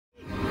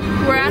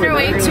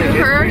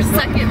her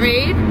second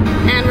raid,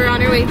 and we're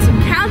on our way to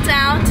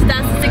countdown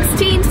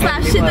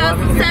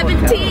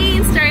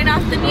 2016/2017, starting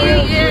off the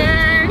new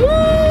year.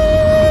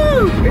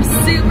 Woo! We're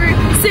super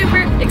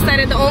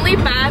excited. The only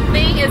bad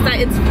thing is that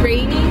it's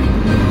raining.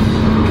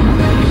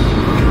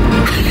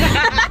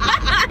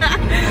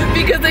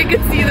 Because I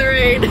could see the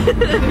rain.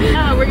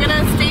 We're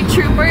gonna stay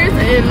troopers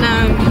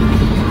and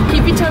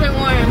keep each other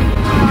warm.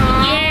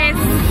 Yes!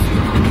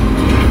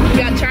 We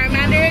got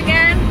Charmander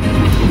again.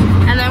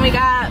 And then we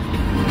got,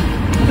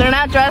 they're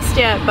not dressed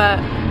yet, but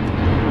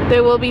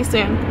they will be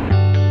soon.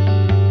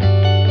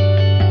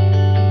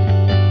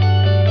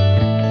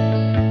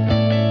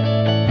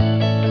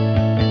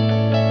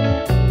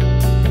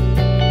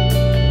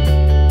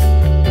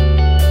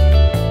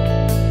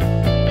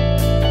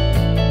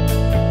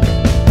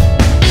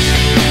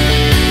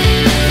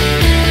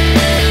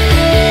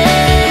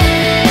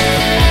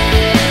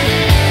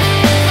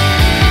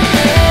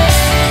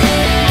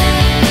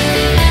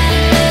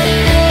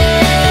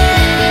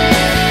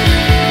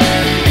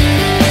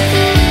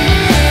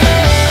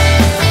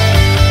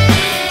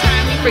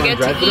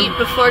 To eat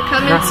before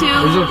coming to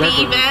the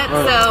event,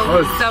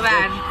 so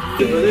bad.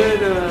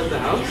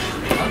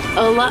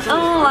 Hola,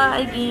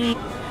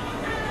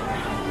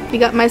 we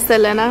got my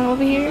Selena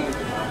over here.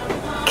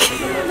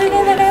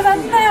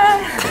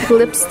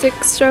 Lipstick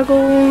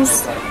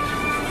struggles.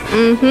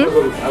 We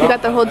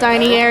got the whole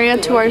dining area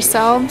to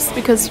ourselves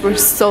because we're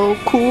so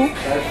cool.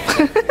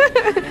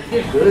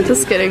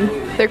 Just kidding.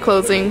 They're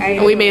closing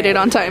and we made it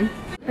on time.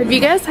 If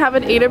you guys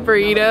haven't ate a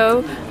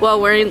burrito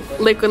while wearing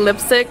liquid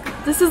lipstick,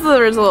 this is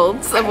the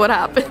results of what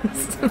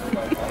happens.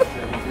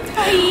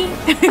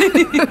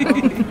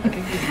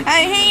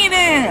 I hate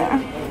it.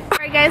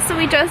 Alright guys, so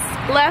we just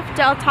left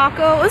Del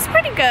Taco. It was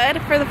pretty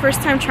good for the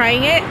first time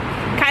trying it.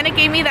 Kind of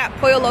gave me that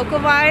Pollo Loco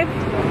vibe.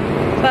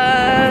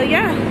 But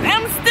yeah.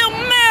 I'm still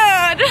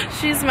mad.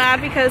 She's mad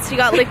because she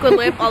got liquid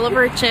lip all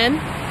over her chin.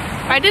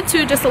 I did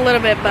too, just a little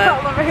bit, but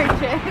all over her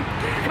chin.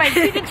 My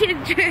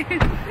chin.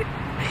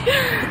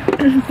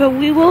 But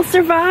we will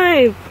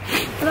survive.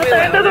 It's not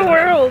the end of the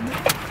world.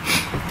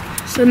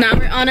 So now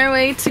we're on our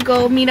way to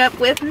go meet up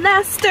with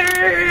Nestor.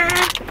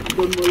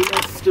 The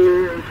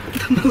molester.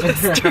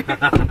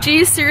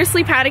 She's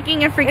seriously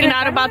panicking and freaking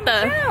out about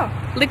the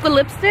liquid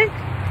lipstick.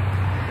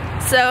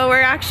 So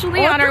we're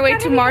actually on our way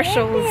to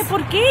Marshall's.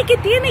 ¿Por qué? ¿Qué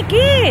tiene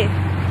qué?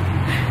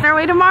 On our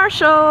way to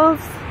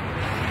Marshall's.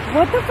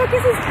 What the fuck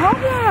is his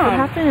problem? What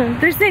happened?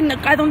 They're saying,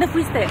 ¿a dónde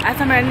fuiste? A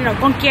San Bernardino.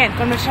 ¿Con quién?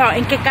 Con Michelle.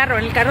 ¿En qué carro?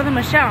 En el carro de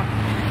Michelle.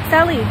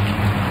 Sally.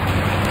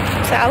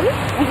 Sally?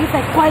 And he's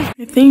like, ¿cuál?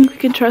 I think we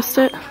can trust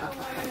it.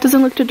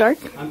 Doesn't look too dark.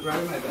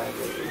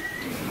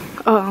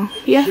 Oh,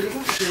 yeah.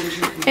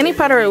 Any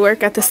powder will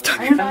work at this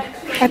time.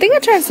 I think a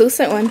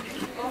translucent one.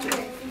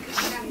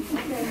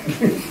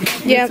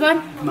 Yeah, This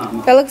one?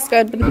 that looks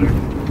good.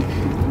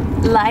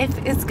 Life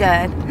is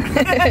good.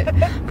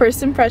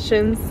 First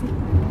impressions.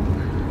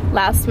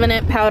 Last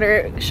minute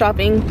powder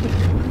shopping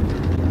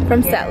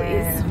from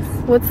Sally's.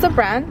 What's the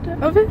brand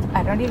of it?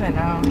 I don't even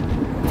know.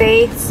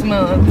 Stay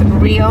smooth,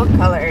 real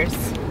colors.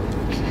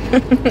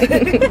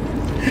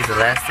 It's the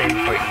last day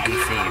before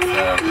DC,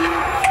 so.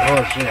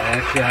 Oh shit, I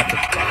actually have to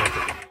buy it.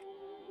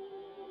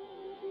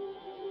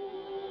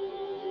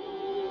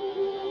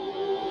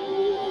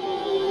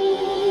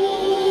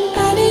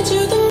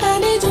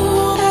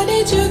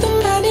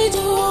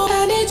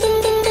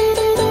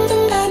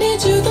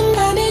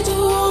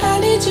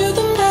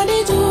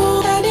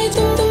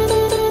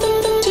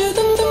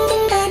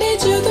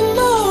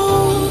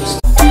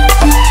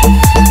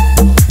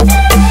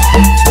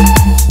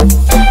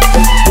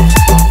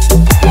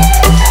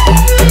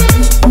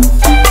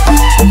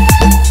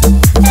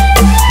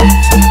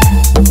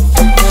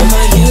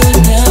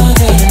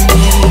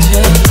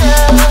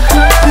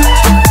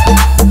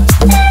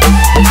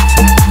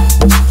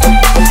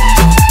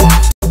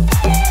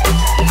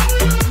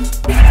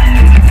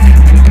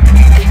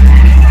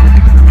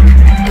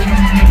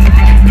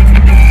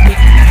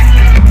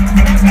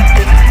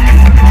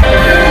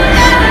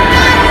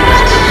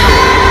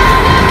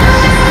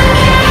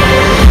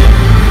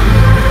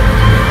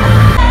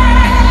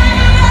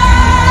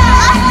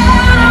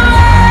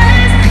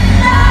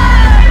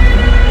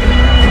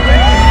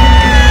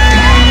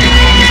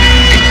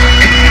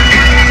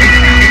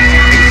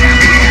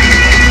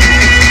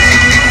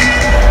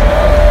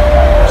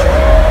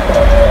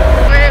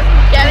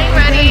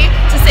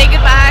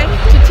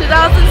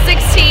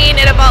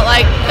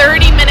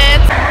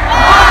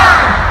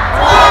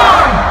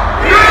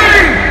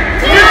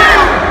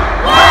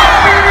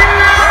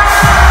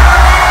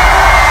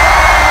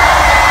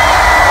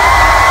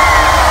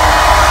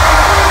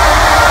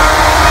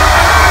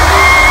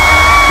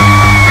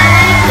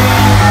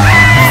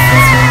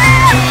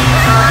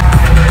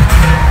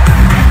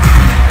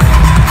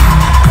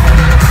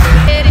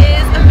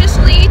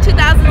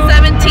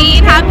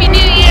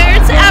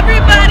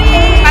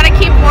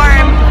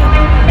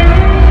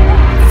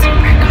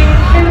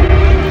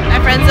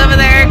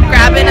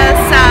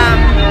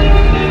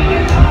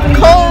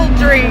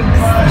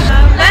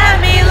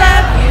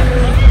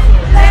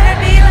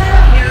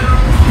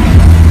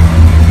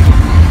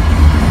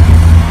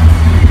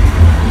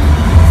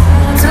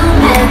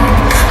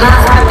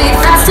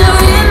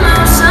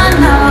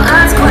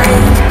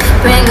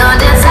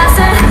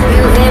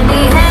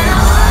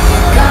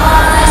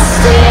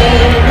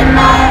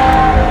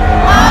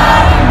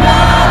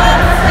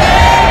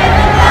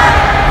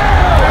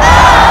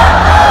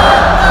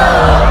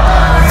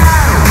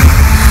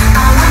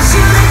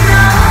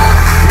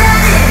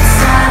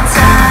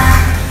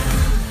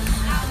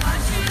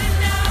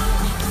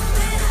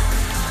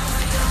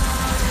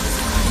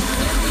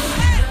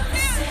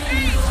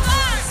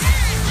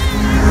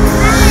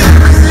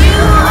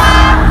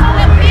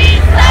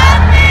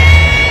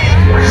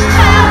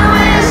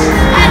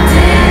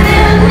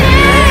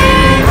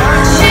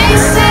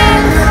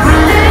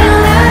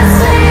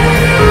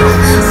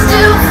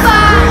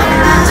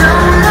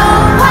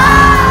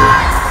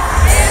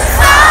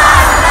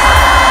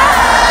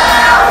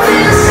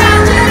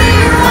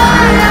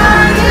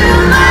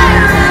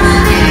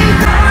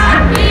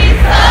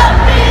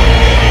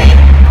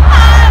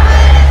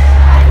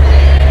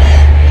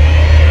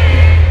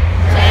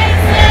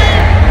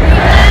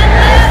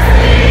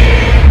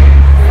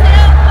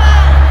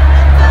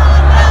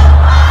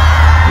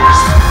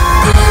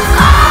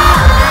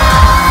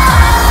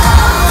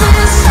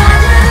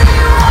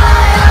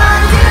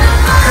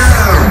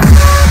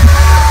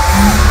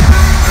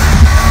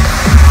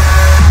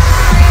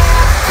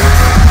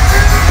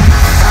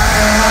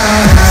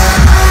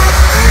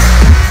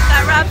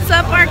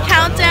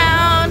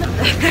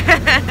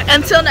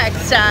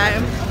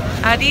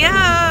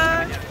 Adios.